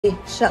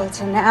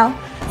shelter now.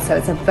 So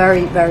it's a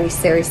very, very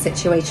serious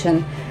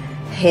situation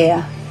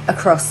here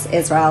across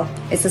Israel.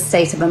 It's a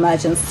state of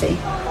emergency.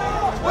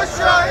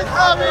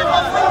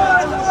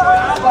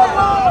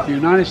 The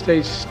United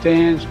States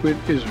stands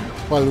with Israel.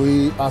 Well,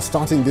 we are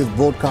starting this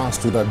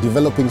broadcast with a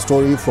developing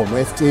story from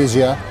West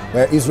Asia,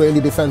 where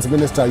Israeli Defense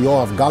Minister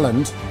Yoav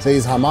Gallant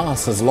says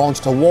Hamas has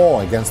launched a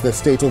war against the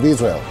state of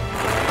Israel.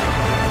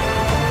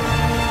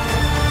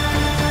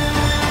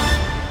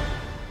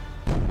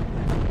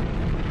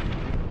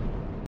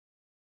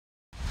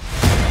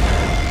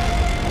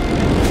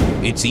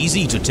 It's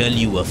easy to tell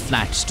you a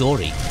flat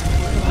story.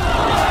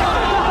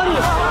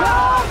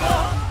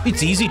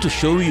 It's easy to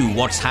show you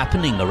what's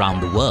happening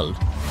around the world.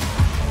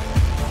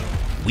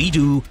 We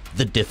do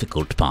the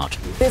difficult part.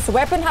 This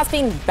weapon has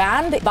been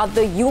banned, but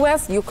the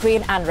US,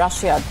 Ukraine and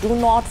Russia do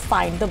not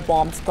find the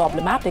bombs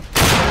problematic.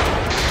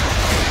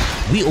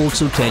 We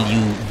also tell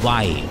you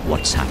why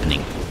what's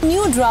happening. A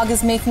new drug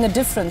is making a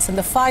difference in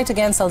the fight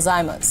against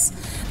Alzheimer's.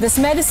 This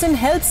medicine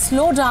helps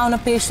slow down a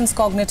patient's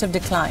cognitive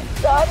decline.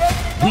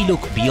 We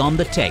look beyond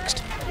the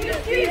text.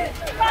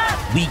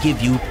 We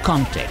give you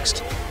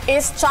context.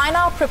 Is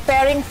China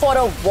preparing for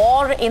a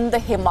war in the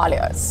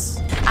Himalayas?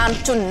 And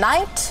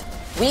tonight,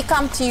 we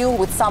come to you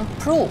with some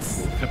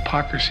proof.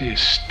 Hypocrisy is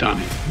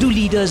stunning. Do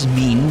leaders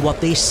mean what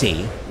they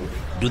say?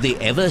 Do they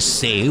ever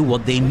say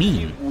what they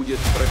mean?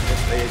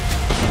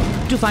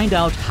 To find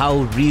out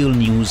how real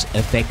news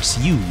affects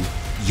you,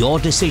 your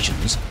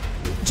decisions.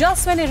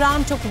 Just when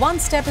Iran took one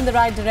step in the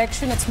right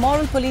direction, its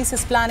moral police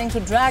is planning to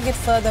drag it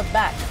further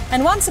back.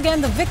 And once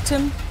again, the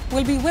victim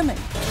will be women.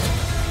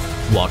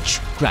 Watch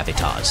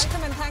Gravitas.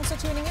 Welcome and thanks for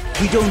tuning in.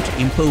 We don't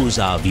impose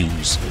our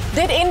views.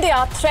 Did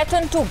India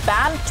threaten to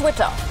ban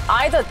Twitter?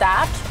 Either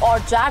that or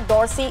Jack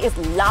Dorsey is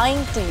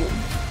lying to you.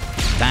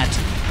 That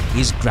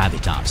is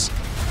Gravitas.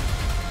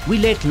 We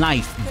let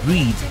life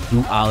breathe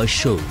through our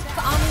show.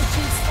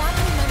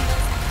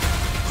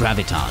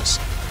 Gravitas,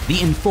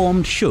 the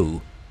informed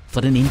show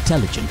for an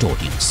intelligent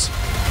audience.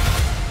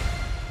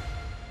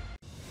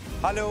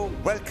 Hello,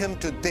 welcome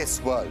to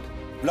This World.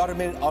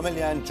 Vladimir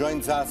Amelyan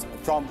joins us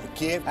from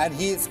Kiev, and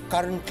he is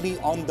currently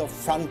on the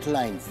front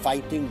line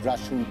fighting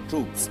Russian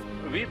troops.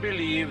 We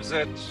believe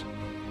that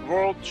the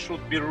world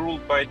should be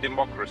ruled by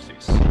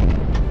democracies.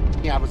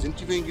 I was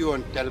interviewing you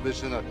on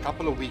television a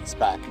couple of weeks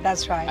back.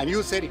 That's right. And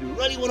you said, if you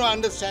really want to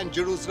understand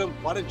Jerusalem,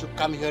 why don't you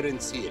come here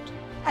and see it?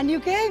 And you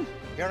came.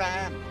 Here I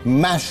am.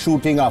 Mass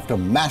shooting after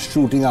mass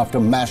shooting after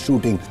mass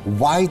shooting.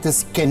 Why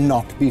this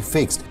cannot be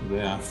fixed?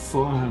 There are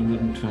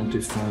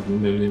 425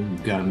 million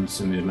guns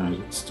in the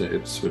United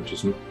States, which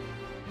is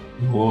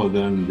more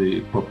than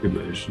the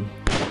population.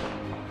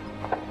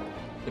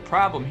 The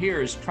problem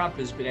here is Trump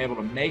has been able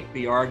to make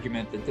the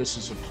argument that this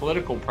is a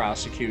political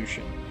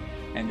prosecution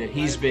and that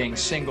he's being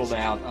singled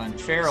out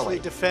unfairly.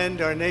 Defend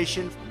our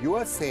nation. You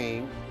are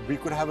saying we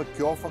could have a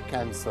cure for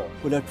cancer.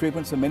 We'll have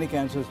treatments for many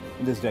cancers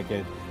in this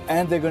decade.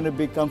 And they're going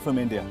to come from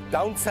India.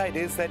 Downside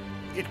is that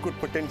it could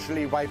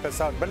potentially wipe us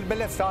out. But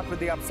let's start with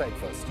the upside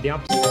first.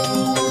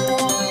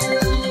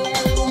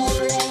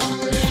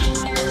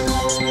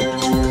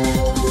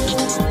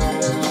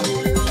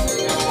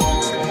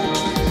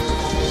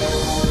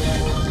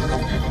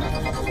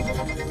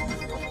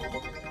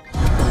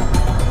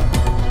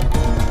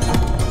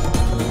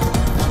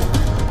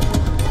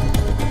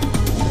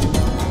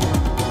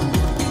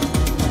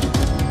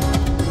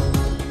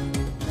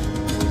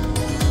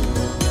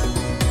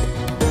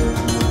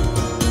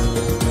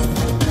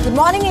 Good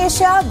morning,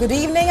 Asia. Good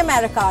evening,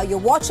 America. You're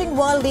watching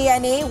World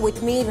DNA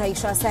with me,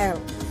 Raisha Sehel.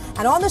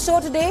 And on the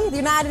show today, the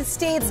United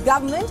States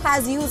government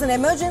has used an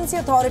emergency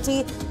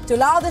authority to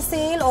allow the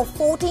sale of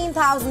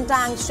 14,000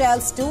 tank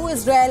shells to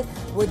Israel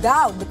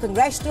without the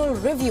congressional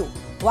review.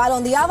 While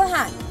on the other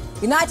hand,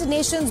 United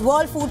Nations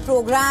World Food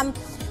Programme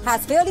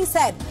has clearly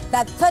said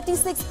that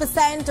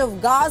 36%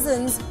 of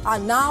Gazans are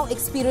now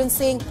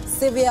experiencing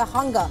severe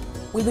hunger.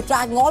 We'll be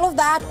tracking all of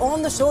that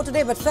on the show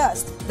today, but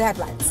first, the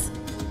headlines.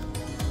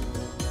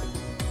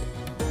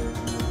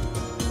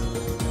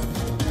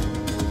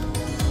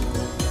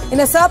 In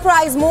a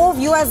surprise move,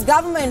 U.S.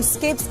 government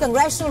skips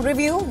congressional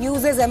review,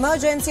 uses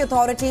emergency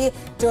authority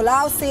to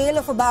allow sale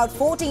of about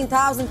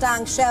 14,000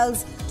 tank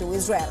shells to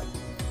Israel.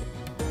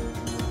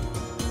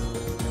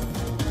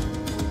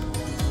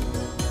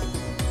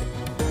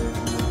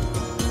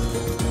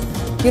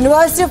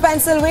 University of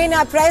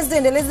Pennsylvania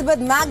President Liz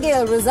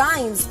Magill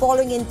resigns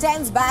following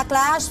intense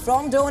backlash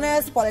from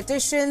donors,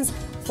 politicians,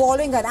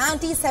 following her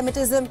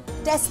anti-Semitism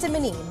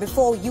testimony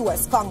before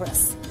U.S.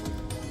 Congress.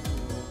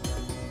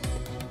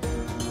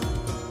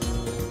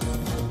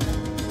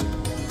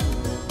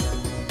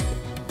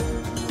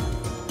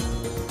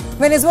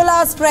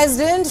 Venezuela's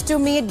president to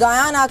meet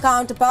Guyana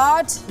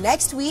counterpart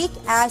next week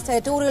as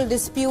territorial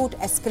dispute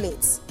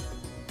escalates.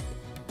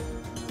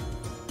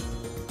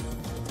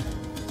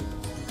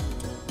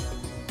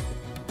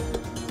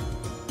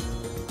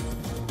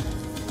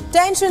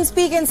 Tensions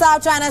peak in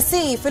South China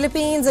Sea.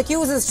 Philippines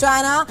accuses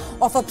China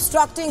of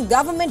obstructing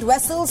government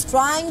vessels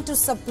trying to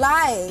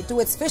supply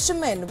to its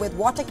fishermen with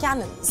water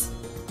cannons.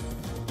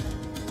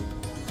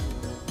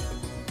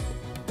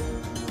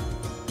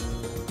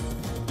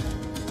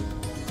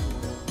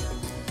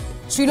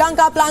 Sri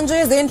Lanka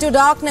plunges into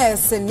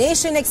darkness. The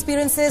nation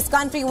experiences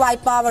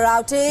countrywide power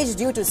outage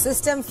due to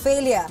system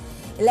failure.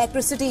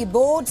 Electricity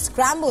board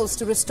scrambles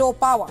to restore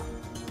power.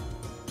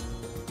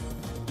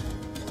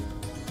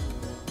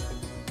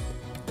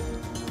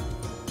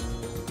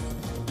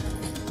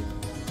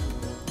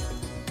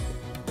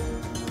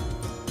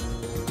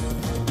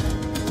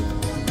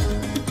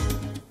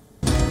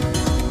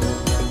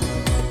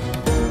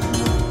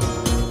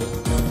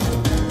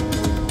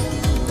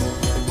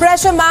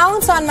 Pressure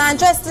mounts on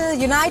Manchester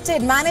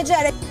United manager.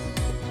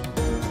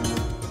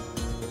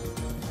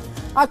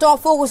 Our top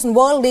focus on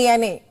World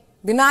DNA.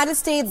 The United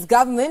States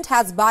government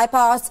has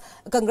bypassed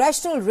a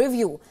congressional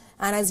review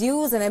and has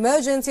used an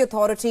emergency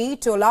authority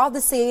to allow the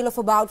sale of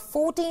about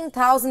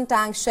 14,000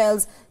 tank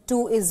shells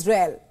to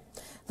Israel.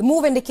 The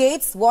move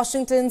indicates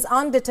Washington's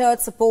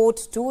undeterred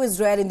support to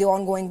Israel in the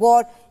ongoing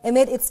war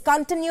amid its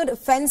continued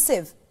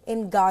offensive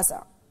in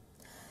Gaza.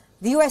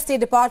 The U.S. State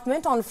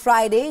Department on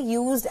Friday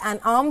used an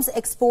Arms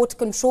Export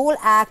Control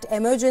Act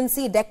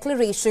emergency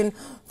declaration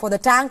for the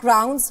tank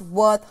rounds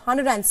worth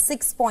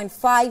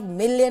 $106.5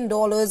 million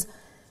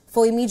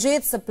for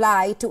immediate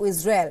supply to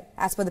Israel,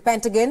 as per the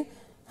Pentagon.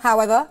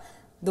 However,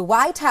 the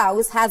White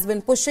House has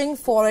been pushing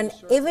for an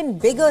even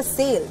bigger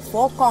sale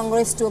for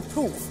Congress to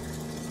approve.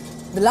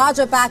 The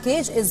larger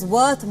package is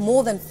worth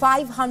more than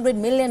 $500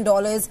 million,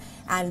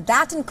 and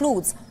that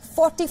includes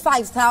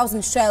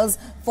 45,000 shells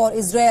for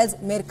Israel's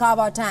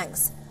Merkava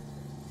tanks.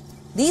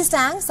 These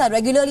tanks are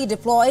regularly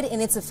deployed in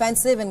its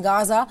offensive in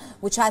Gaza,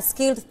 which has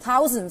killed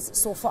thousands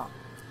so far.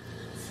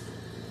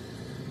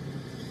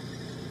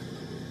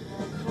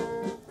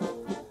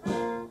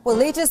 Well,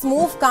 latest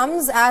move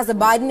comes as the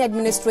Biden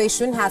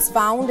administration has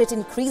found it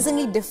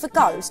increasingly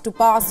difficult to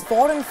pass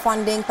foreign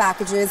funding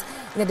packages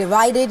in a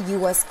divided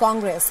U.S.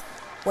 Congress,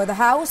 where the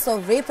House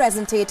of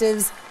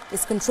Representatives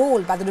is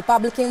controlled by the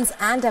Republicans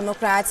and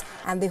Democrats,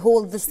 and they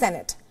hold the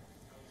Senate.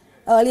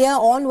 Earlier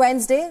on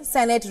Wednesday,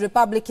 Senate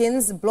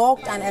Republicans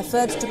blocked an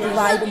effort to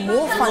provide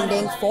more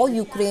funding for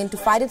Ukraine to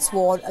fight its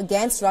war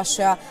against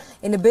Russia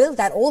in a bill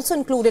that also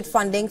included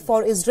funding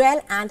for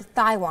Israel and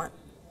Taiwan.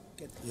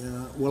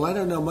 Yeah, well, I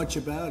don't know much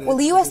about it. Well,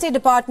 the U.S. State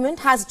Department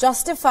has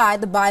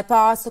justified the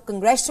bypass of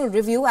congressional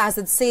review as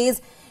it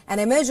says an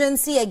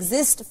emergency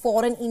exists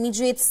for an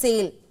immediate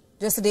sale.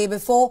 Just a day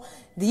before,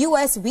 the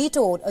U.S.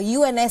 vetoed a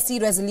UNSC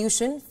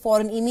resolution for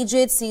an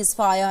immediate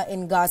ceasefire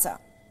in Gaza.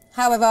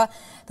 However,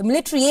 the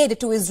military aid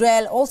to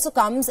Israel also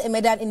comes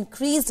amid an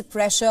increased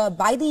pressure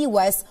by the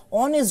U.S.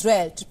 on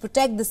Israel to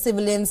protect the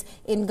civilians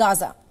in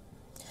Gaza.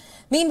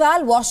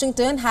 Meanwhile,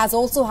 Washington has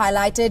also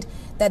highlighted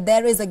that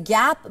there is a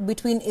gap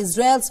between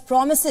Israel's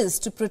promises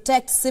to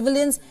protect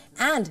civilians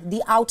and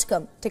the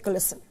outcome. Take a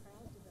listen.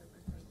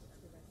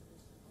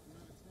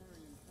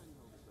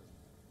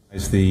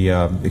 Is the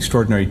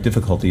extraordinary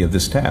difficulty of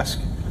this task,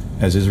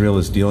 as Israel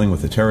is dealing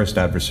with a terrorist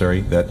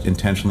adversary that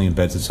intentionally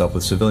embeds itself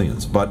with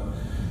civilians. But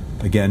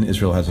again,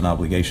 Israel has an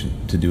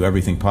obligation to do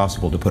everything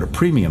possible to put a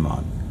premium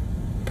on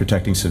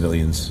protecting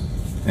civilians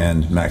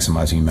and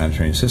maximizing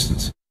humanitarian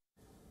assistance.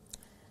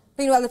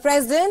 Meanwhile, the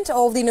president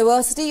of the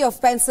University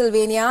of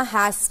Pennsylvania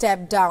has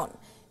stepped down.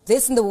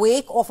 This in the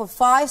wake of a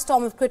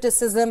firestorm of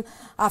criticism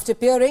after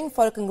appearing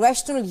for a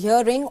congressional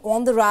hearing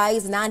on the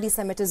rise in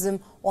anti-Semitism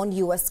on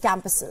U.S.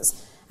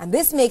 campuses. And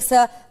this makes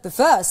her the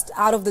first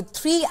out of the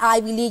 3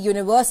 Ivy League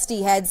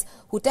university heads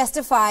who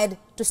testified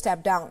to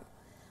step down.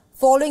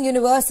 Following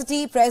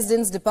university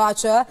president's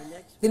departure,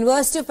 the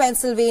University of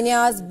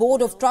Pennsylvania's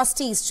Board of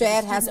Trustees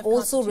chair has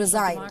also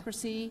resigned.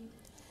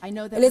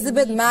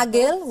 Elizabeth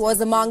Magill was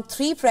among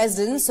 3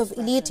 presidents of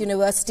elite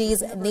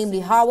universities, namely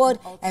Harvard,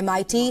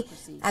 MIT,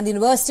 and the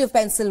University of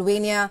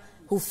Pennsylvania,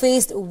 who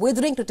faced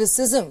withering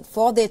criticism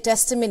for their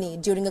testimony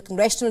during a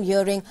congressional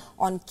hearing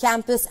on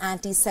campus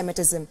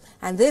anti-Semitism.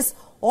 And this,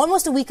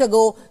 almost a week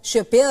ago, she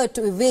appeared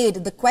to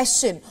evade the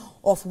question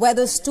of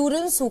whether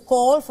students who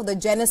call for the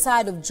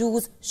genocide of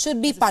Jews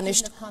should be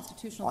punished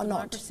or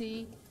not.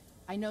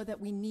 I know that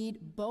we need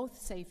both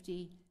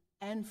safety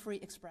and free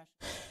expression.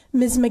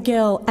 Ms.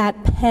 Magill,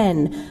 at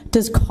Penn,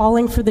 does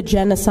calling for the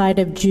genocide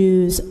of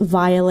Jews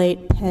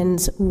violate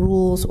Penn's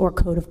rules or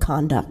code of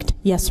conduct?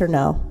 Yes or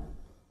no?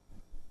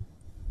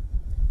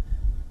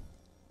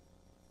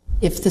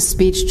 If the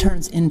speech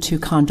turns into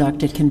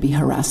conduct, it can be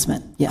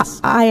harassment,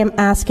 yes. I am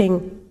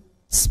asking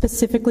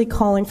specifically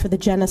calling for the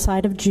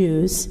genocide of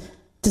Jews.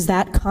 Does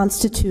that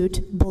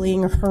constitute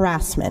bullying or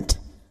harassment?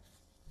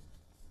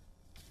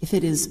 If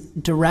it is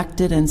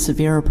directed and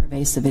severe or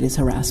pervasive, it is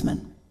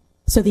harassment.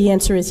 So the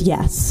answer is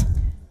yes.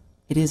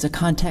 It is a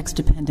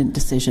context-dependent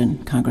decision,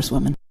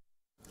 Congresswoman.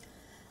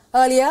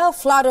 Earlier, a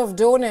flood of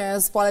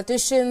donors,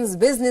 politicians,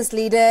 business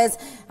leaders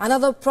and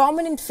other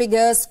prominent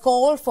figures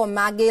called for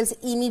Magill's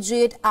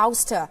immediate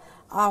ouster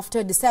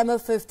after December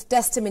 5th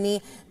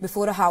testimony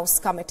before a House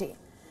committee.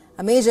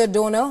 A major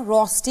donor,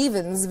 Ross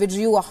Stevens,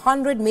 withdrew a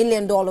 $100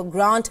 million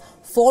grant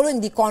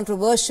following the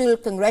controversial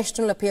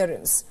congressional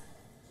appearance.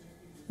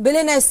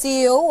 Billionaire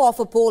CEO of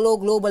Apollo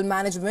Global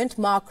Management,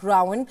 Mark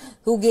Rowan,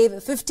 who gave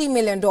 $50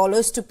 million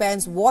to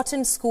Penn's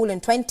Wharton School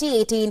in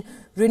 2018,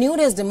 renewed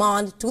his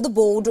demand to the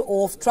board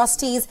of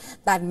trustees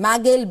that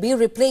Magill be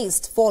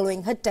replaced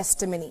following her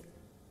testimony.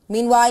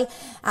 Meanwhile,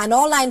 an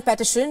online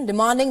petition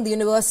demanding the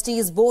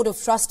university's board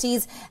of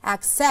trustees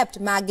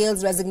accept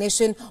Magill's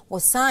resignation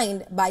was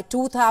signed by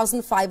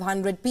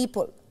 2,500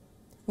 people.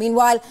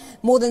 Meanwhile,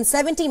 more than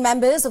 70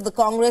 members of the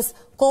Congress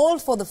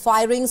called for the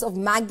firings of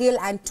Magill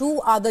and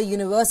 2 other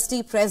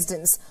university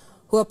presidents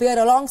who appeared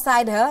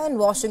alongside her in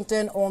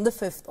Washington on the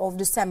 5th of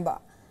December.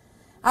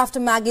 After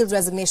Magill's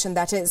resignation,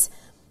 that is.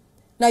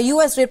 Now,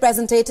 U.S.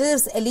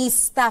 Representatives Elise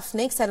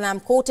Stefanik said, and I'm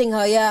quoting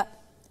her here,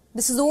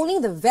 "This is only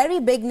the very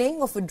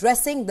beginning of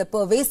addressing the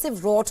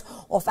pervasive rot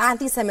of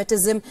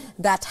anti-Semitism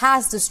that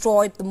has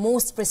destroyed the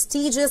most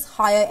prestigious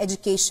higher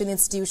education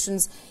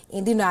institutions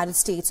in the United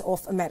States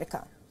of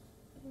America."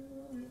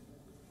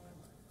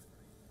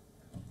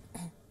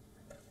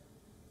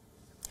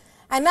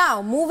 And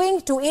now, moving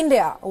to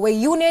India, where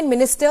Union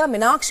Minister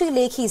Meenakshi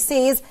Lekhi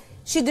says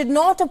she did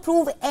not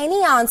approve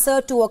any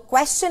answer to a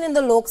question in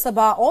the Lok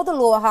Sabha or the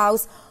lower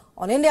house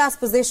on India's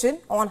position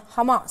on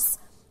Hamas,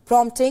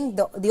 prompting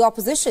the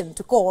opposition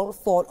to call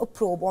for a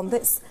probe on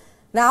this.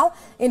 Now,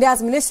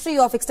 India's Ministry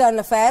of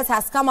External Affairs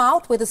has come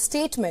out with a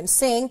statement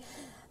saying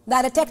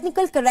that a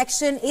technical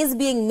correction is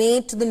being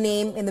made to the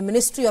name in the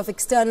Ministry of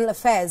External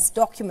Affairs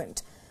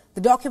document.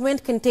 The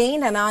document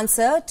contained an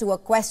answer to a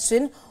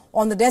question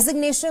on the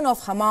designation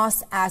of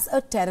Hamas as a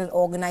terror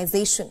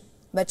organization,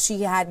 but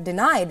she had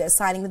denied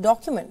signing the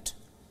document.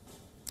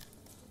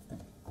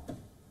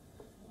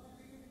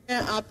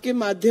 मैं आपके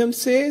माध्यम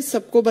से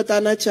सबको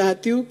बताना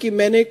चाहती हूं कि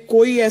मैंने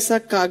कोई ऐसा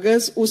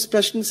कागज उस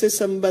प्रश्न से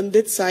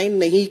संबंधित साइन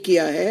नहीं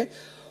किया है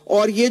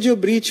और ये जो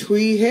ब्रीच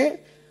हुई है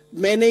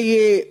मैंने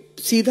ये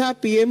सीधा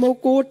पीएमओ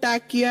को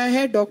टैग किया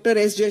है, डॉक्टर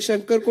एस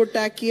जयशंकर को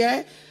टैग किया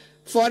है,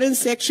 फॉरेन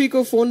सेक्रेटरी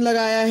को फोन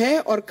लगाया है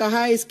और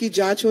कहा इसकी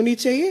जांच होनी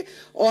चाहिए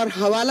और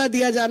हवाला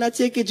दिया जाना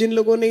चाहिए कि जिन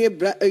लोगों ने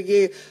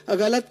ये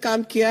गलत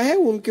काम किया है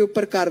उनके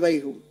ऊपर कार्रवाई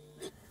हो.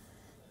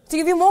 To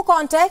give you more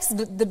context,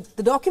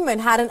 the document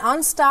had an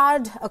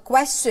unstarred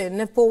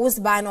question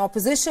posed by an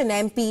opposition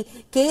MP,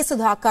 K.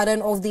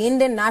 Sudhakaran of the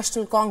Indian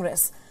National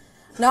Congress.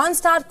 Now,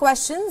 unstarred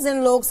questions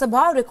in Lok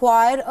Sabha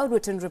require a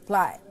written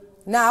reply.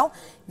 Now,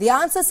 the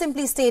answer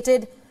simply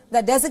stated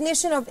that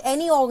designation of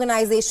any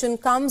organization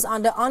comes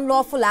under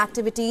Unlawful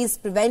Activities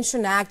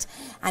Prevention Act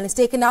and is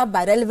taken up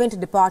by relevant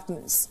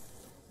departments.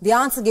 The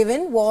answer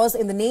given was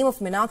in the name of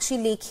Meenakshi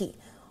Lekhi.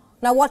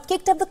 Now, what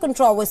kicked up the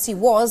controversy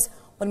was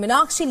when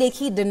Meenakshi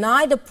Lekhi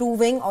denied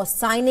approving or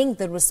signing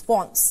the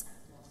response.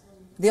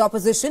 The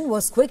opposition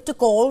was quick to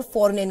call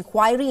for an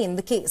inquiry in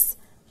the case.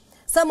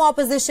 Some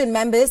opposition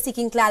members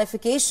seeking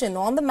clarification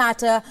on the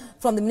matter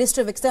from the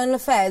Ministry of External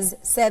Affairs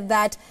said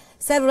that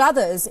several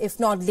others, if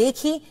not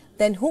Lekhi,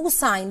 then who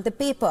signed the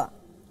paper?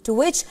 To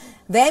which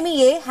the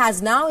MEA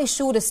has now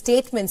issued a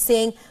statement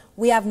saying,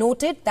 "We have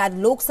noted that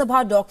Lok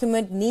Sabha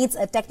document needs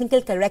a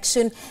technical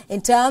correction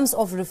in terms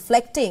of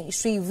reflecting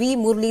Shri V.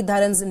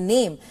 Muralidharan's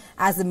name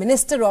as the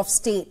Minister of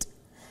State."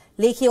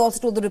 Lekhi also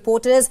told the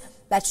reporters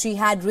that she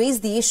had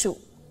raised the issue.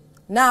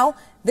 Now,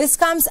 this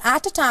comes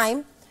at a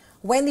time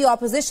when the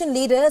opposition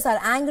leaders are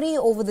angry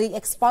over the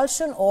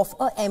expulsion of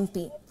a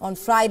MP. On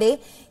Friday,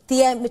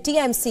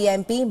 TMC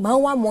MP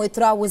Mahua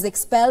Moitra was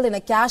expelled in a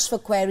cash for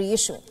query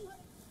issue.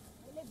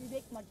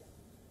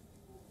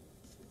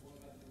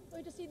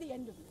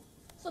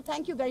 So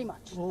thank you very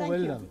much. Thank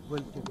you.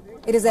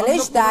 It is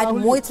alleged that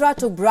Moitra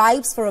took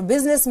bribes for a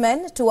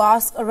businessman to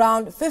ask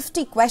around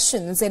 50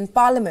 questions in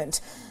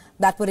Parliament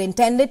that were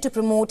intended to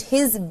promote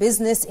his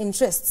business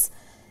interests.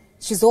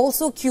 She's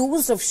also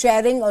accused of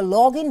sharing a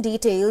login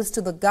details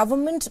to the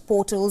government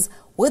portals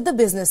with the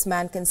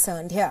businessman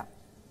concerned here.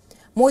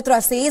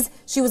 Moitra says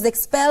she was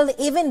expelled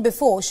even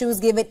before she was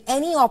given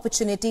any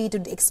opportunity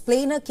to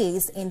explain her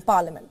case in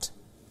Parliament.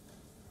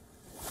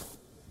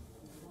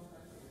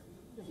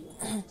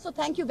 So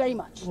thank you very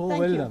much.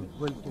 Thank you.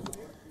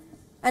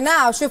 And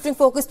now, shifting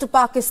focus to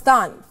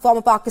Pakistan.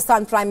 Former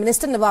Pakistan Prime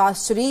Minister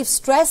Nawaz Sharif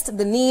stressed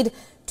the need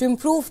to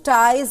improve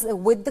ties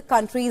with the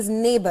country's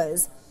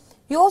neighbours.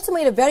 He also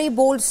made a very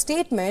bold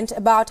statement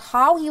about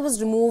how he was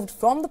removed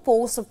from the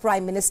post of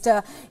Prime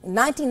Minister in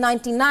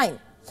 1999.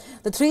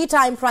 The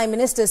three-time Prime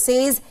Minister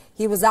says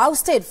he was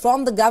ousted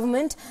from the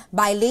government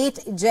by late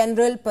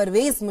General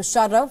Pervez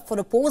Musharraf for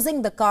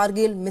opposing the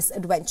Kargil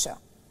misadventure.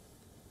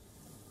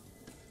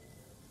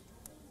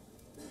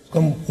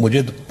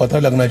 मुझे पता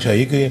लगना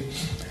चाहिए कि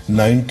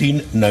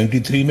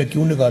 1993 में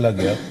क्यों निकाला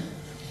गया,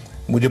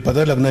 मुझे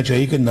पता लगना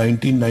चाहिए कि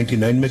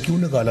 1999 में क्यों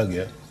निकाला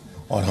गया,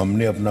 और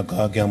हमने अपना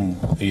कहा कि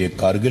हम ये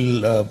कारगिल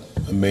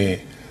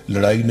में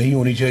लड़ाई नहीं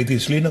होनी चाहिए थी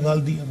इसलिए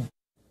निकाल दिया.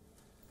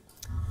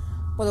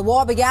 Well, the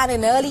war began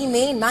in early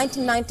May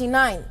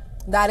 1999.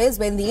 That is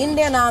when the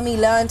Indian Army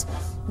learned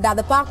that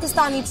the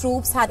Pakistani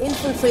troops had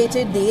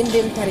infiltrated the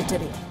Indian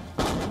territory.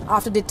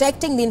 After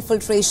detecting the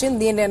infiltration,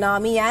 the Indian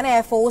Army and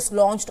Air Force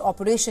launched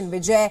Operation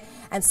Vijay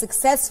and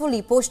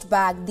successfully pushed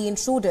back the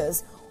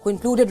intruders, who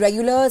included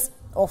regulars,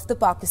 of the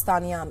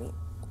Pakistani army.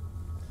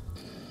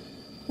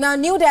 Now,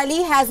 New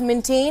Delhi has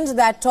maintained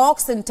that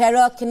talks and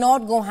terror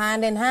cannot go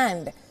hand in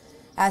hand,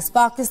 as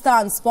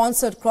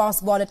Pakistan-sponsored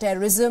cross-border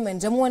terrorism in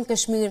Jammu and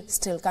Kashmir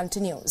still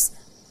continues.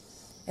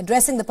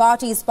 Addressing the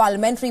party's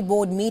parliamentary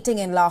board meeting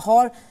in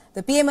Lahore,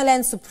 the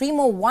PMLN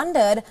Supremo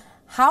wondered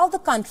how the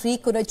country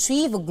could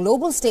achieve a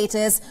global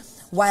status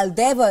while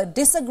there were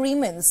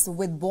disagreements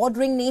with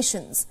bordering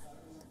nations.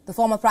 The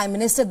former Prime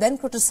Minister then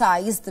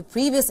criticized the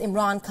previous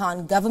Imran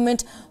Khan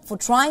government for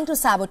trying to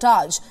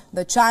sabotage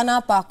the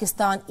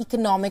China-Pakistan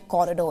economic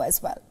corridor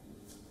as well.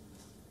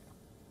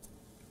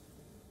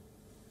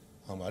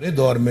 हमारे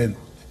दौर में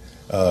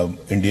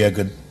India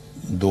के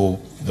दो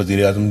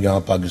वज़ीर आज़म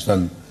यहाँ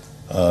पाकिस्तान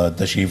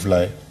तशरीफ़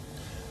लाए,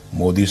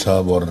 मोदी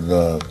साहब और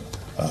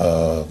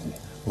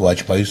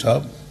वाजपेयी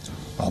साहब।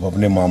 अब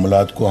अपने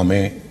मामलात को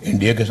हमें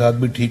इंडिया के साथ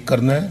भी ठीक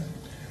करना है,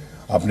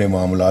 अपने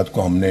मामलात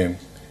को हमने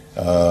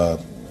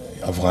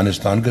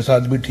अफ़गानिस्तान के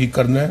साथ भी ठीक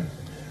करना है,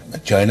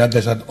 चाइना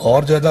के साथ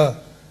और ज़्यादा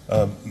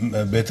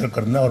बेहतर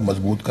करना है और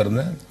मजबूत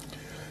करना है।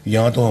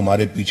 यहाँ तो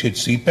हमारे पीछे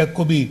सीपैक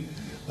को भी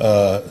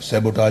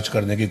सैबोटाज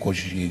करने की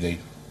कोशिश की गई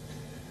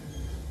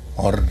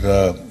और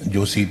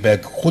जो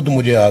सीपैक खुद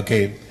मुझे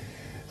आके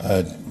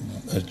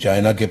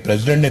चाइना के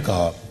प्रेसिडेंट ने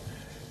कहा,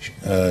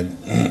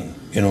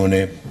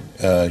 इन्होंने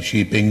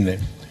शीपिंग ने,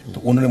 तो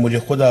उन्होंने मुझे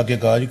खुद आके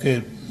कहा कि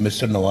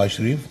mister Nawaz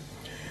Sharif,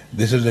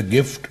 this is a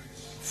gift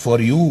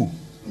for you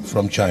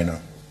from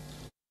China.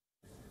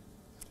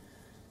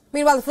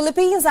 Meanwhile, the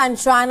Philippines and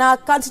China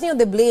continue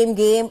the blame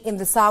game in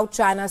the South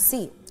China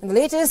Sea. In the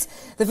latest,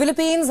 the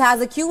Philippines has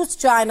accused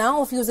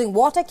China of using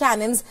water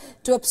cannons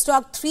to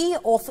obstruct 3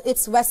 of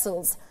its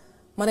vessels.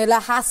 Manila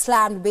has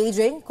slammed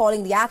Beijing,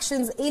 calling the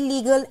actions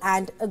illegal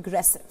and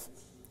aggressive.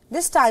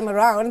 This time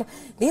around,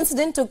 the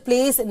incident took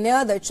place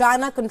near the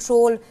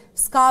China-controlled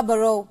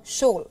Scarborough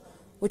Shoal,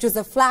 which was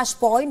a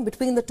flashpoint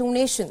between the two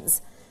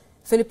nations.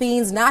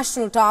 Philippines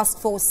National Task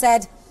Force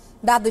said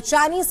that the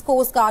Chinese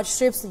Coast Guard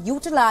ships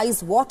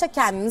utilized water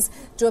cannons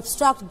to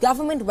obstruct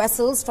government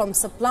vessels from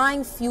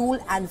supplying fuel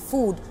and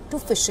food to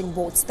fishing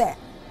boats there.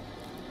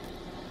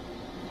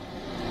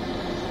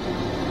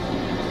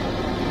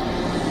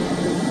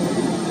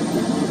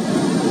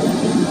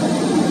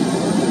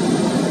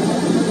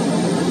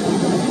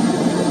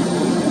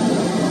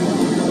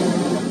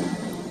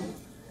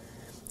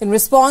 In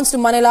response to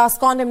Manila's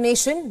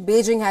condemnation,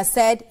 Beijing has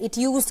said it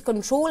used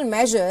control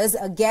measures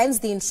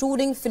against the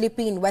intruding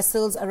Philippine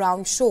vessels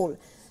around shoal.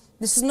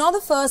 This is not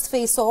the first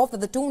face-off that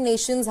the two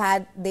nations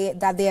have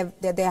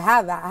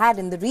had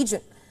in the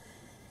region.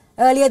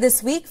 Earlier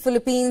this week,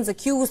 Philippines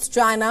accused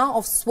China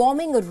of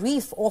swarming a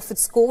reef off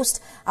its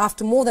coast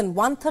after more than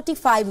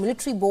 135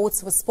 military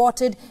boats were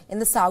spotted in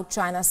the South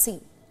China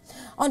Sea.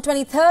 On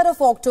 23rd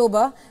of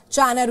October,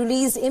 China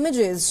released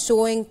images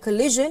showing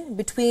collision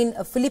between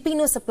a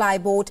Filipino supply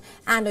boat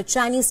and a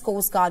Chinese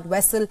Coast Guard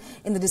vessel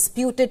in the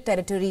disputed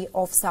territory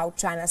of South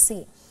China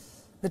Sea.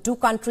 The two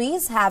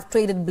countries have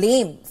traded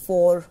blame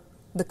for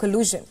the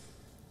collusion.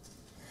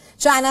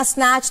 China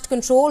snatched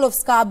control of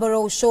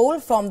Scarborough Shoal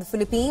from the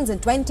Philippines in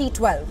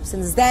 2012.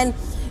 Since then,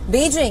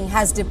 Beijing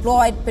has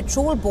deployed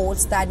patrol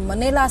boats that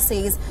Manila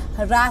says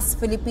harass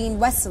Philippine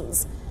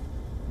vessels.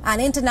 An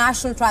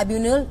international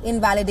tribunal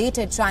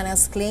invalidated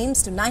China's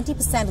claims to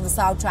 90% of the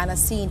South China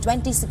Sea in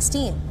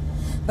 2016.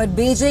 But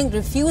Beijing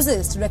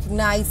refuses to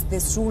recognize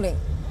this ruling.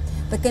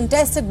 The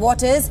contested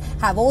waters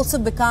have also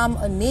become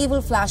a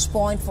naval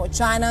flashpoint for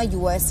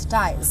China-US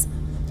ties.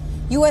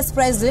 US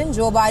President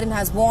Joe Biden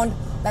has warned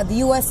that the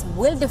US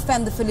will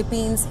defend the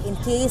Philippines in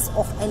case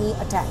of any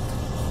attack.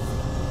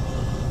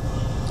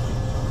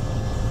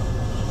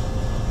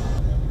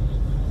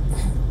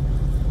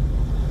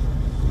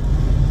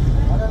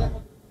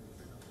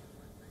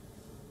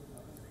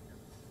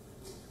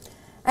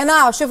 And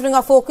now, shifting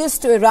our focus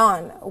to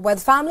Iran, where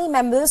the family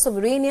members of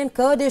Iranian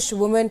Kurdish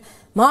woman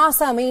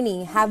Mahsa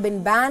Amini have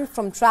been banned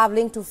from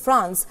traveling to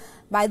France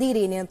by the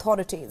Iranian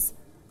authorities.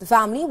 The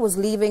family was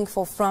leaving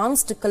for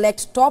France to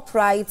collect Top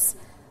Rights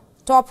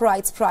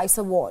Prize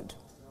Award.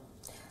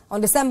 On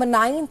December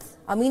 9th,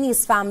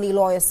 Amini's family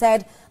lawyer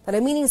said that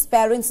Amini's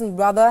parents and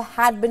brother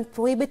had been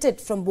prohibited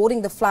from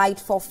boarding the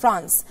flight for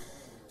France.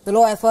 The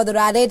lawyer further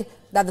added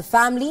that the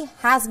family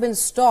has been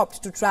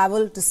stopped to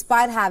travel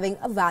despite having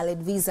a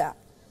valid visa.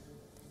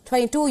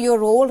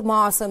 22-year-old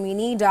Mahsa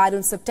Amini died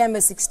on September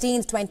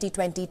 16,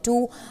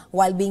 2022,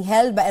 while being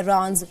held by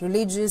Iran's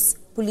religious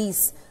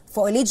police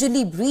for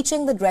allegedly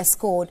breaching the dress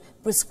code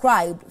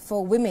prescribed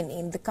for women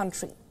in the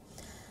country.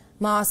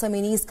 Mahsa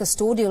Amini's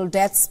custodial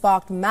death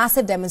sparked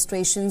massive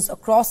demonstrations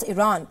across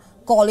Iran,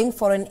 calling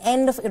for an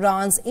end of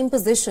Iran's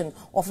imposition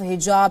of a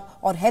hijab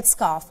or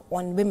headscarf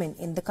on women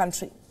in the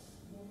country.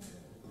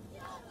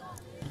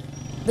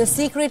 The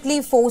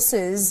security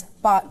forces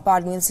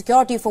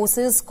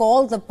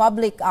called the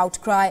public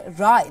outcry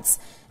riots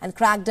and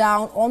cracked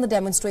down on the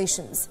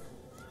demonstrations,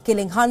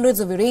 killing hundreds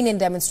of Iranian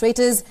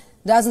demonstrators.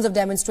 Dozens of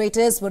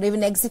demonstrators were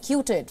even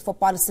executed for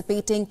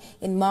participating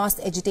in mass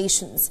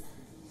agitations.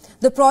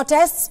 The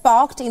protests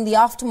sparked in the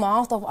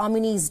aftermath of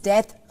Amini's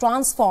death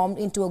transformed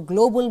into a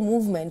global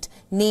movement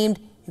named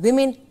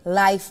Women,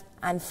 Life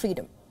and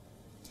Freedom.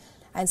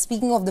 And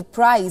speaking of the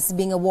prize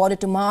being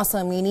awarded to Mahsa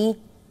Amini,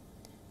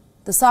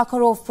 the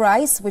Sakharov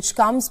Prize, which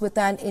comes with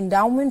an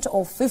endowment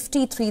of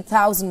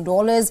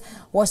 $53,000,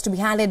 was to be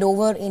handed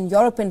over in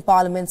European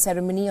Parliament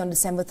ceremony on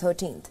December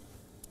 13th.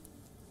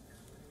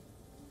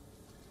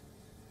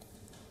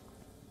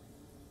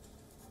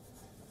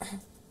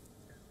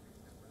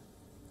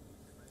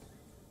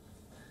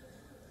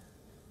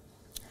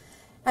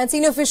 And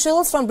senior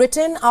officials from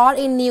Britain are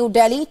in New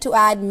Delhi to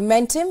add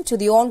momentum to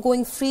the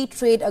ongoing free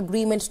trade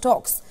agreement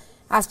talks.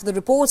 As per the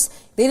reports,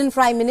 the Indian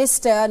Prime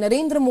Minister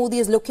Narendra Modi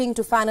is looking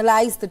to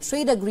finalize the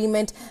trade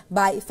agreement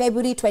by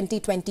February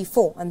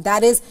 2024, and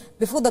that is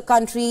before the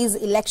country's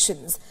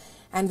elections.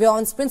 And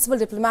WION's principal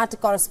diplomatic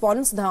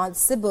correspondent Siddhant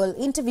Sibal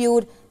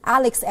interviewed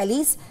Alex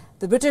Ellis,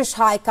 the British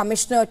High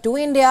Commissioner to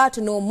India, to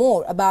know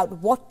more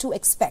about what to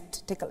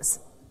expect. Take a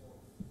listen.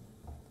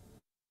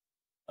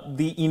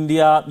 The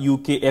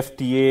India-UK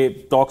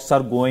FTA talks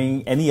are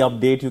going. Any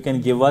update you can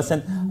give us?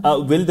 And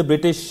will the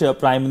British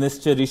Prime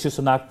Minister Rishi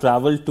Sunak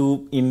travel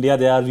to India?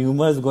 There are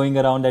rumours going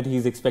around that he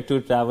is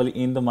expected to travel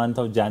in the month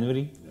of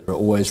January. There are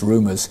always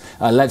rumours.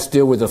 Let's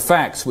deal with the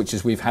facts, which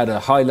is we've had a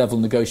high-level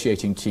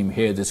negotiating team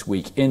here this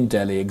week in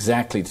Delhi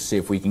exactly to see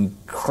if we can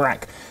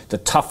crack the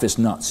toughest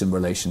nuts in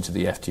relation to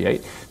the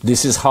FTA.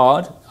 This is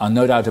hard,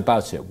 no doubt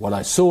about it. What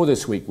I saw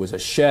this week was a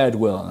shared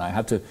will, and I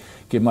have to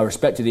give my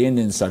respect to the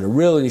Indian side, a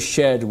really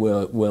shared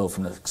will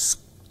from the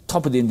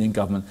top of the Indian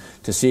government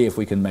to see if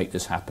we can make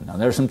this happen. Now,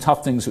 there are some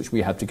tough things which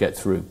we have to get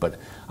through, but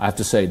I have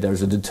to say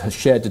there's a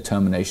shared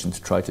determination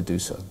to try to do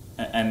so.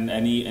 And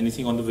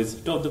anything on the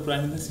visit of the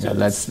Prime Minister? Yeah,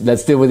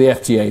 let's deal with the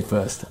FTA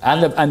first,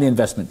 and the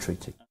investment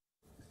treaty.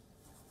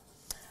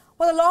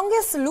 Well, the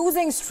longest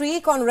losing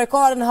streak on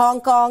record in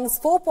Hong Kong's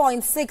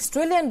 $4.6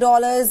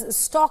 trillion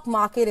stock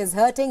market is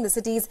hurting the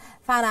city's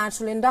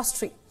financial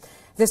industry.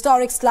 The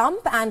historic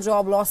slump and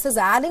job losses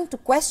are adding to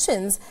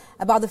questions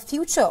about the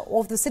future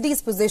of the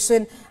city's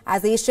position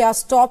as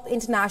Asia's top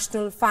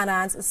international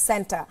finance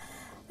center.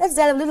 Let's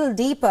delve a little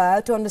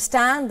deeper to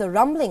understand the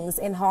rumblings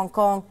in Hong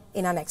Kong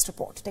in our next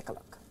report. Take a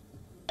look.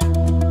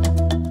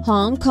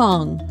 Hong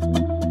Kong.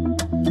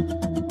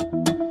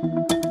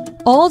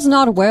 All's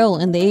not well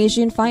in the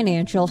Asian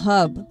financial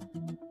hub.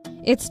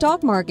 Its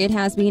stock market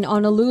has been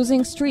on a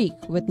losing streak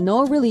with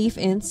no relief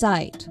in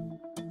sight.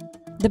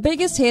 The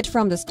biggest hit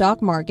from the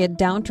stock market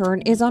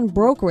downturn is on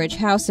brokerage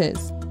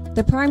houses.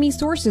 The primary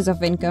sources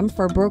of income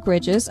for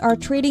brokerages are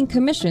trading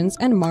commissions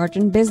and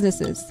margin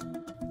businesses.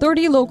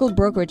 30 local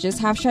brokerages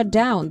have shut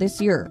down this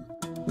year.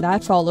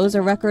 That follows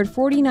a record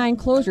 49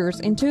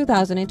 closures in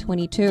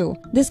 2022.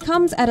 This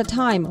comes at a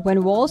time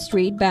when Wall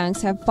Street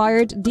banks have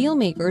fired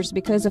dealmakers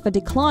because of a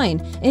decline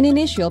in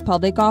initial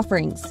public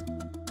offerings.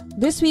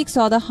 This week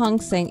saw the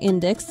Hang Seng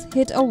Index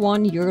hit a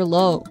one-year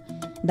low.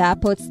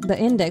 That puts the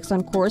index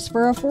on course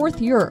for a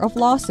fourth year of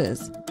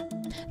losses,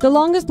 the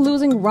longest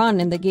losing run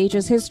in the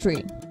gauge's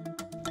history.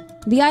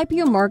 The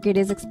IPO market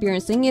is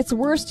experiencing its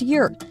worst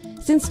year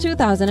since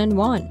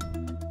 2001.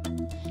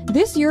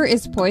 This year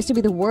is poised to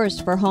be the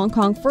worst for Hong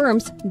Kong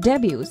firms'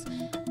 debuts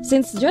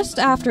since just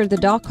after the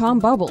dot-com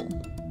bubble.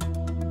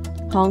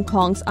 Hong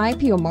Kong's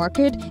IPO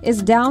market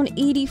is down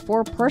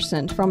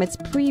 84% from its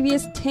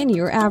previous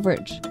 10-year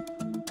average.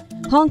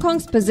 Hong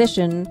Kong's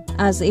position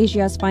as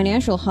Asia's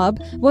financial hub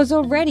was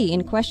already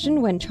in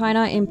question when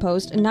China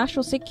imposed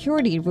national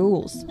security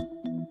rules.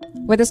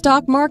 With the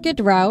stock market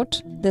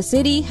rout, the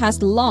city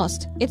has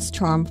lost its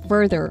charm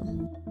further.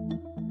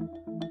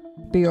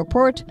 Bureau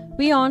Report,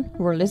 WION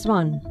World is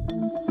One.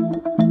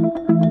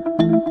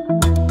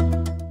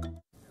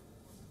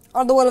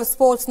 On the world of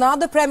sports now,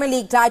 the Premier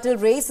League title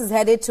race is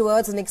headed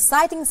towards an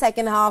exciting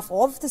second half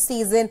of the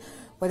season,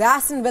 with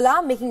Aston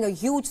Villa making a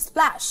huge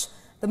splash.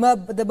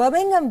 The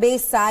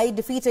Birmingham-based side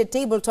defeated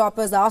table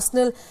toppers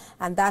Arsenal,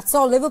 and that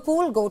saw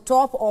Liverpool go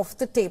top of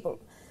the table.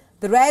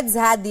 The Reds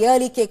had the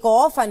early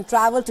kick-off and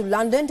travelled to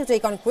London to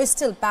take on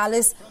Crystal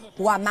Palace,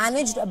 who are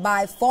managed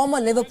by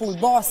former Liverpool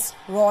boss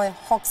Roy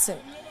Hodgson.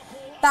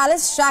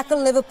 Palace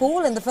shackled Liverpool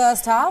in the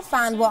first half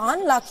and were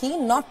unlucky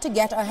not to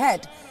get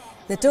ahead.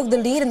 They took the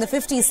lead in the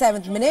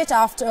 57th minute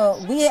after a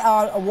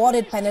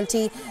VAR-awarded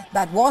penalty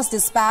that was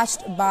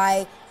dispatched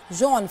by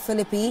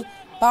Jean-Philippe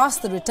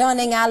past the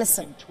returning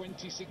Alisson.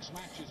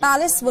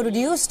 Palace were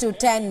reduced to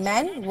 10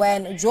 men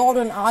when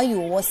Jordan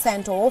Ayew was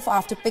sent off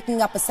after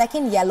picking up a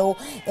second yellow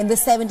in the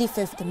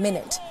 75th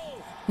minute.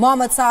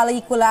 Mohamed Salah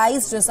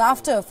equalised just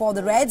after for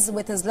the Reds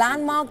with his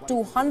landmark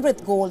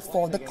 200th goal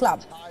for the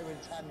club.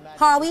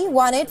 Howie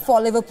won it for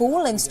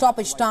Liverpool in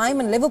stoppage time,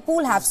 and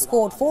Liverpool have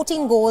scored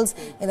 14 goals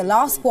in the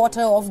last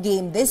quarter of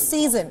game this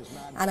season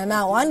and are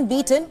now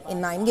unbeaten in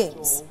 9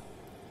 games.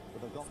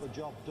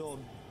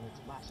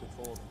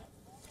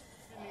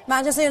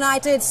 Manchester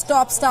United's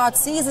stop-start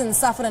season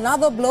suffered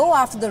another blow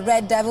after the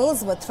Red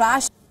Devils were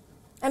thrashed.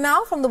 And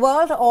now from the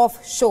world of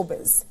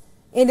showbiz.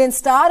 Indian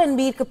star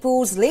Ranbir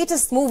Kapoor's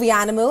latest movie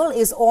Animal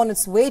is on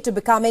its way to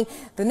becoming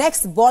the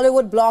next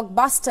Bollywood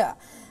blockbuster.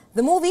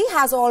 The movie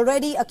has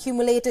already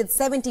accumulated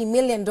 $70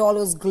 million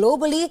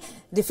globally,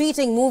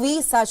 defeating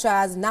movies such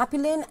as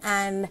Napoleon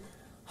and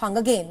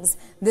Hunger Games.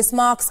 This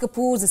marks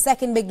Kapoor's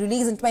second big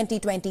release in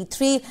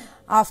 2023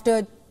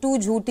 after Tu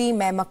Jhooti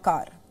Main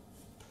Makkar.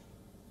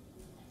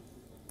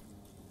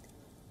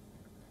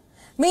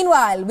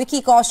 Meanwhile,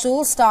 Vicky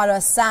Kaushal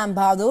star Sam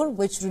Bahadur,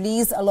 which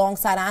released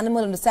alongside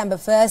Animal on December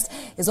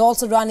 1st, is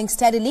also running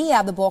steadily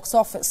at the box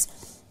office.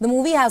 The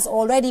movie has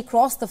already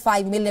crossed the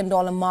 $5 million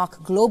mark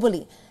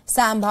globally.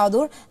 Sam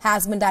Bahadur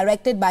has been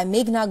directed by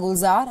Meghna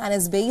Gulzar and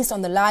is based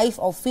on the life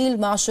of Field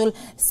Marshal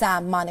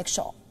Sam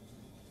Manekshaw.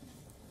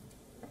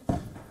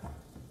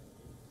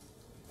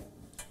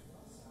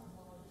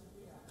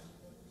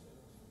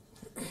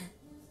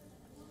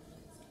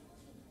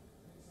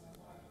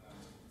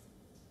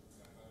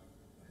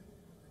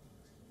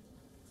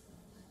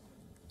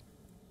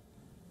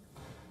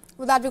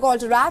 With that, we call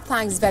to wrap.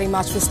 Thanks very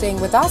much for staying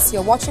with us.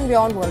 You're watching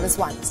WION World is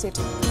One. Stay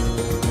tuned.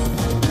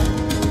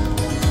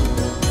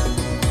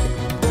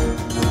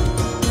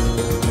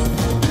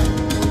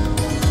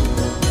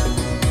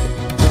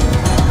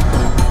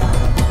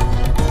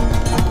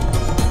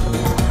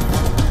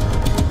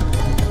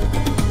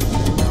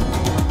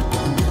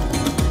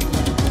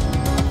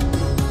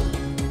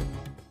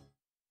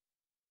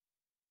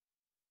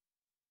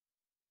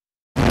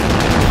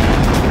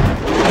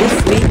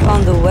 This week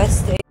on the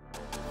West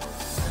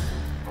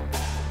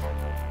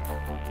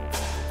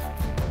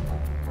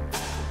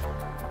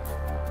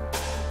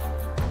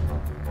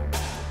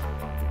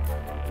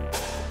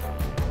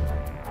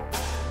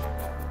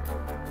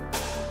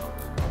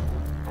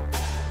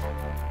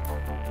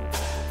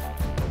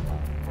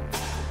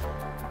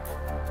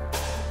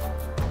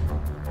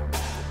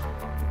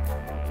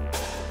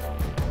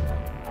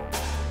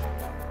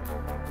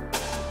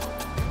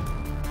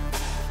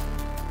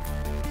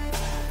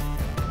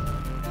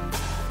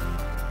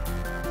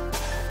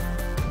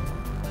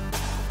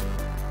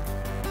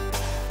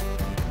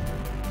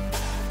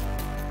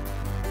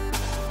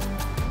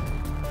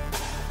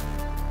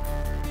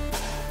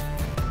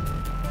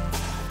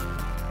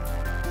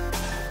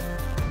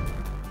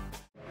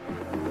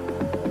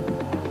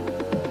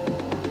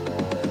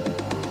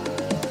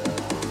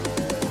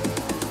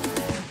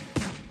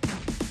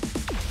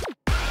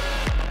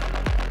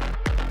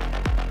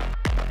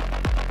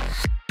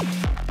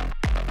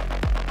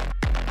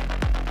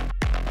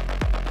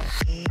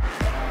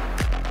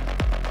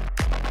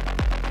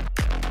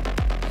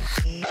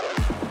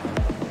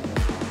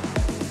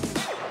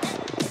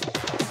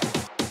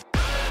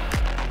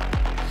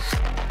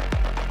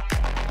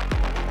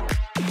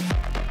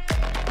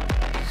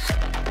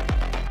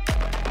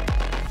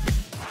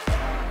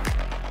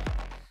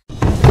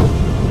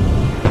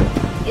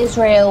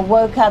Israel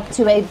woke up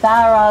to a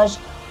barrage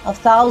of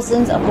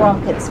thousands of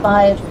rockets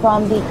fired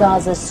from the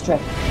Gaza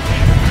Strip.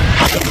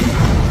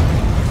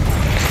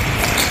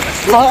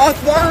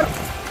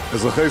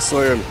 אזרחי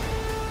ישראל,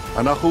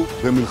 אנחנו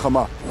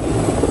במלחמה.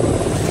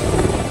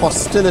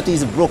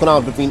 Hostilities have broken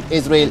out between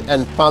Israel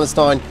and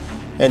Palestine,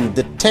 and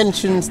the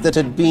tensions that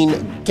had been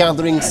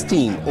gathering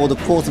steam over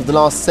the course of the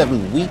last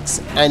several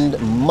weeks and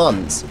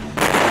months.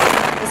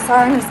 The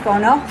siren has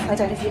gone off. I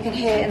don't know if you can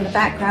hear in the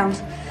background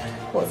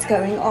what's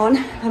going on.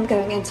 I'm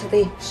going into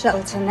the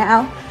shelter now.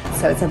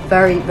 So it's a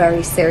very,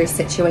 very serious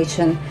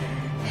situation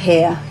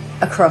here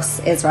across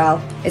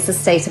Israel. It's a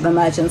state of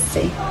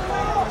emergency.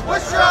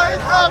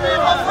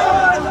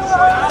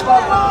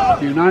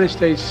 The United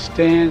States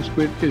stands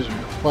with Israel.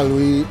 Well,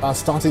 we are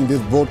starting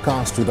this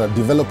broadcast with a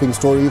developing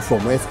story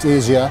from West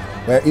Asia,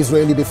 where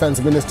Israeli Defense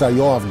Minister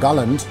Yoav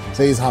Gallant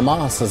says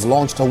Hamas has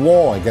launched a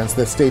war against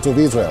the state of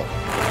Israel.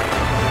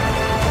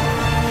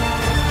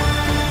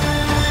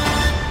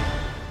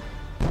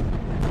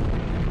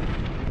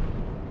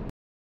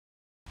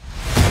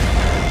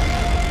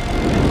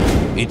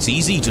 It's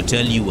easy to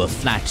tell you a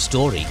flat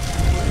story.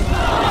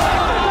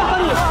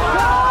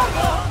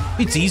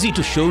 It's easy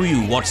to show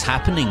you what's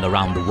happening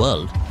around the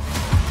world.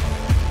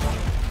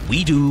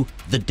 We do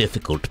the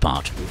difficult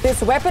part.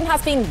 This weapon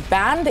has been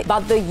banned,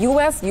 but the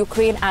US,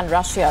 Ukraine and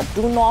Russia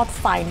do not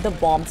find the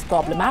bombs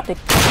problematic.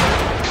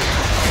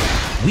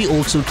 We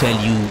also tell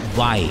you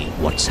why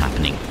what's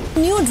happening. A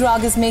new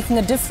drug is making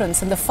a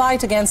difference in the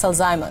fight against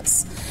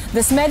Alzheimer's.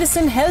 This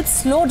medicine helps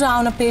slow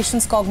down a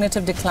patient's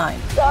cognitive decline.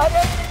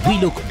 We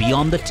look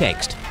beyond the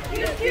text.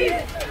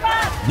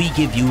 We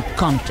give you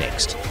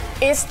context.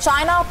 Is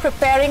China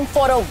preparing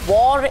for a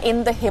war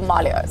in the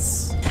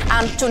Himalayas?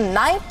 And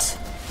tonight,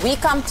 we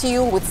come to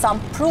you with some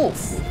proof.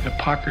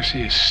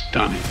 Hypocrisy is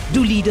stunning.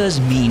 Do leaders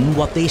mean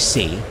what they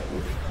say?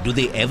 Do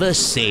they ever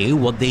say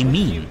what they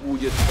mean?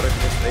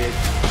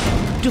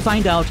 To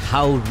find out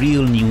how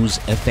real news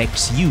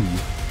affects you,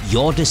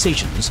 your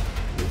decisions.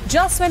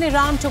 Just when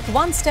Iran took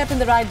one step in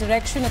the right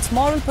direction, its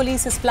moral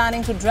police is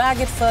planning to drag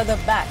it further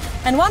back.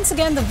 And once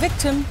again, the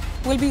victim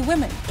will be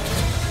women.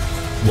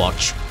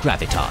 Watch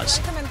Gravitas.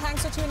 Welcome and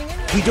thanks for tuning in.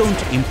 We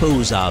don't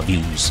impose our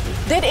views.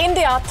 Did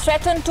India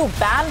threaten to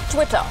ban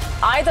Twitter?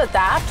 Either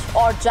that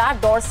or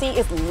Jack Dorsey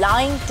is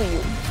lying to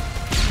you.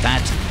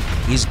 That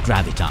is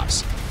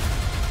Gravitas.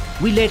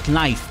 We let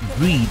life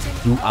breathe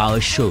through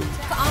our show.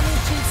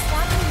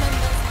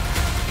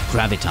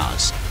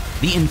 Gravitas,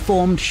 the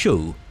informed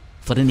show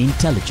for an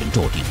intelligent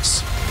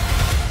audience.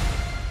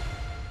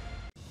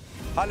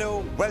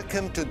 Hello,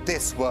 welcome to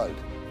This World.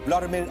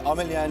 Vladimir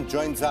Amelyan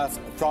joins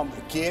us from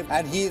Kiev,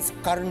 and he is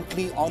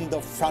currently on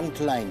the front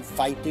line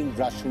fighting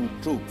Russian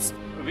troops.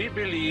 We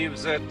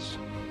believe that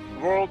the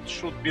world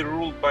should be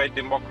ruled by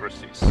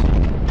democracies.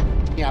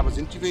 I was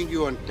interviewing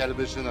you on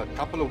television a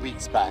couple of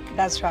weeks back.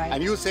 That's right.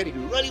 And you said, if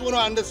you really want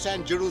to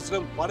understand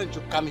Jerusalem, why don't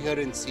you come here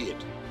and see it?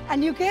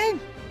 And you came.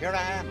 Here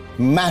I am.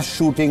 Mass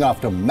shooting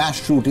after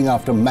mass shooting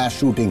after mass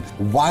shooting.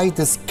 Why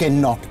this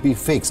cannot be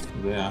fixed?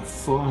 There are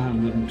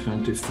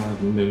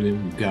 425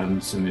 million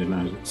guns in the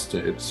United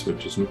States,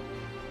 which is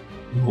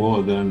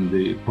more than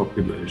the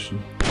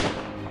population.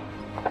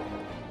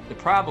 The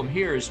problem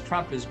here is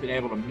Trump has been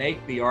able to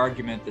make the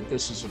argument that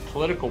this is a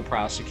political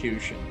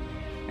prosecution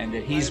and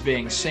that he's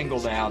being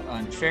singled out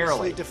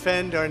unfairly.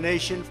 Defend our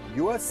nation.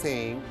 You are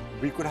saying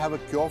we could have a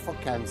cure for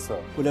cancer.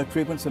 We'll have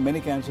treatments for many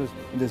cancers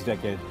in this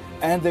decade,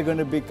 and they're going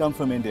to come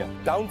from India.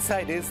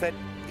 Downside is that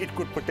it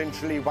could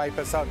potentially wipe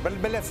us out.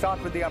 But let's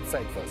start with the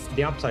upside first.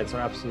 The upsides are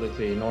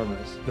absolutely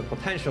enormous. The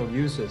potential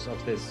uses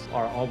of this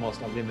are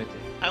almost unlimited.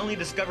 I only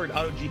discovered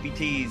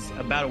auto-GPTs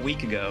about a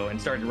week ago and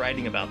started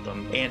writing about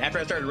them. And after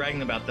I started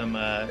writing about them,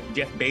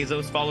 Jeff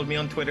Bezos followed me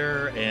on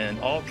Twitter, and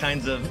all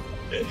kinds of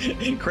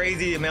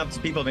crazy amounts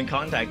of people have been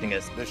contacting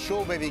us. The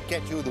show where we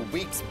get you the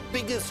week's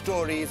biggest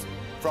stories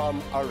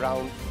from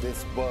around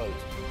this world.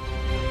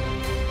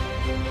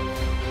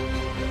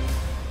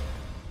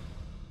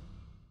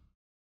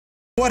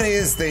 What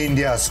is the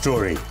India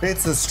story?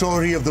 It's the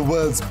story of the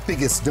world's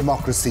biggest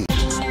democracy.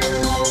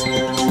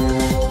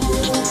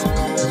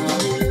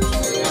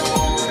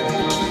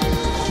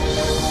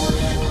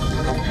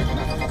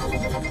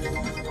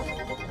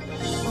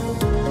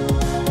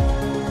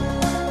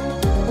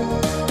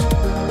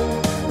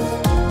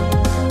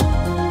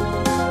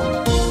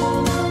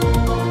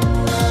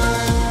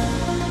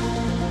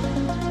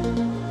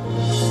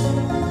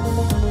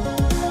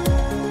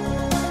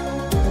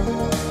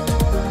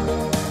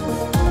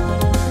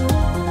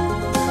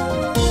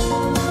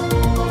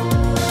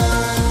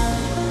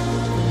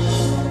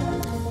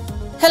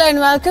 Hello and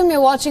welcome.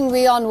 You're watching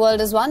WION The World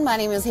is One. My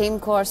name is Hem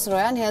Kaur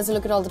Surya, and here's a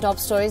look at all the top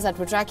stories that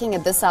we're tracking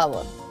at this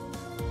hour.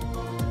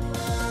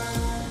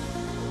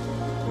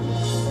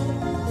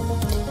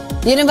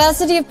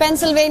 University of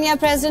Pennsylvania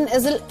President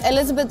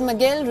Elizabeth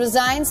Magill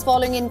resigns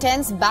following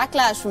intense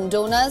backlash from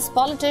donors,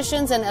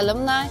 politicians and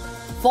alumni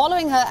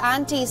following her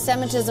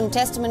anti-Semitism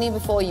testimony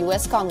before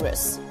US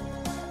Congress.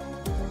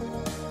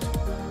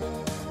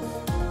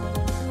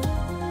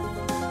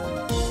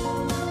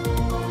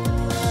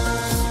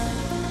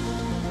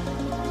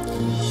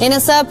 In a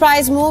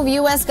surprise move,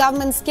 US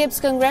government skips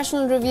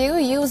congressional review,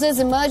 uses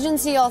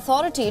emergency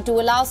authority to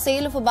allow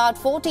sale of about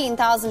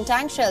 14,000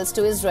 tank shells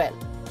to Israel.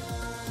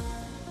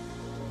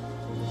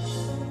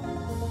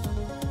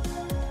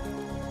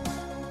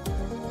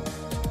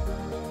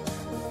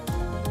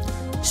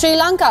 Sri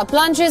Lanka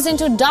plunges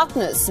into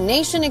darkness.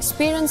 Nation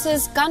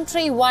experiences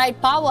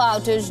country-wide power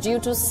outage due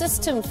to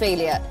system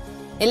failure.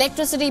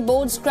 Electricity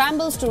board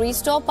scrambles to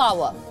restore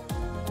power.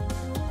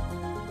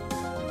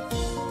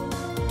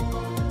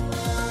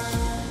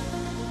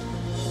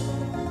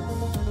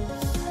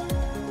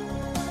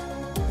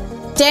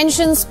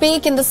 Tensions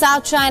peak in the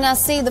South China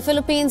Sea. The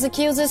Philippines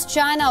accuses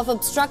China of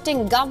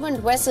obstructing government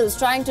vessels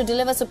trying to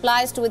deliver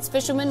supplies to its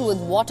fishermen with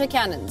water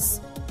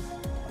cannons.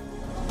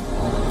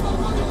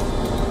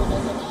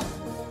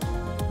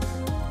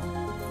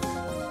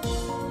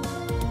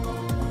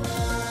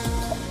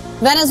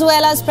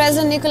 Venezuela's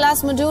President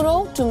Nicolas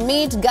Maduro to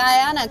meet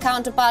Guyana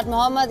counterpart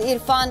Mohammad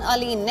Irfan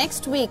Ali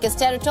next week as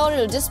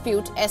territorial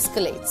dispute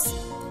escalates.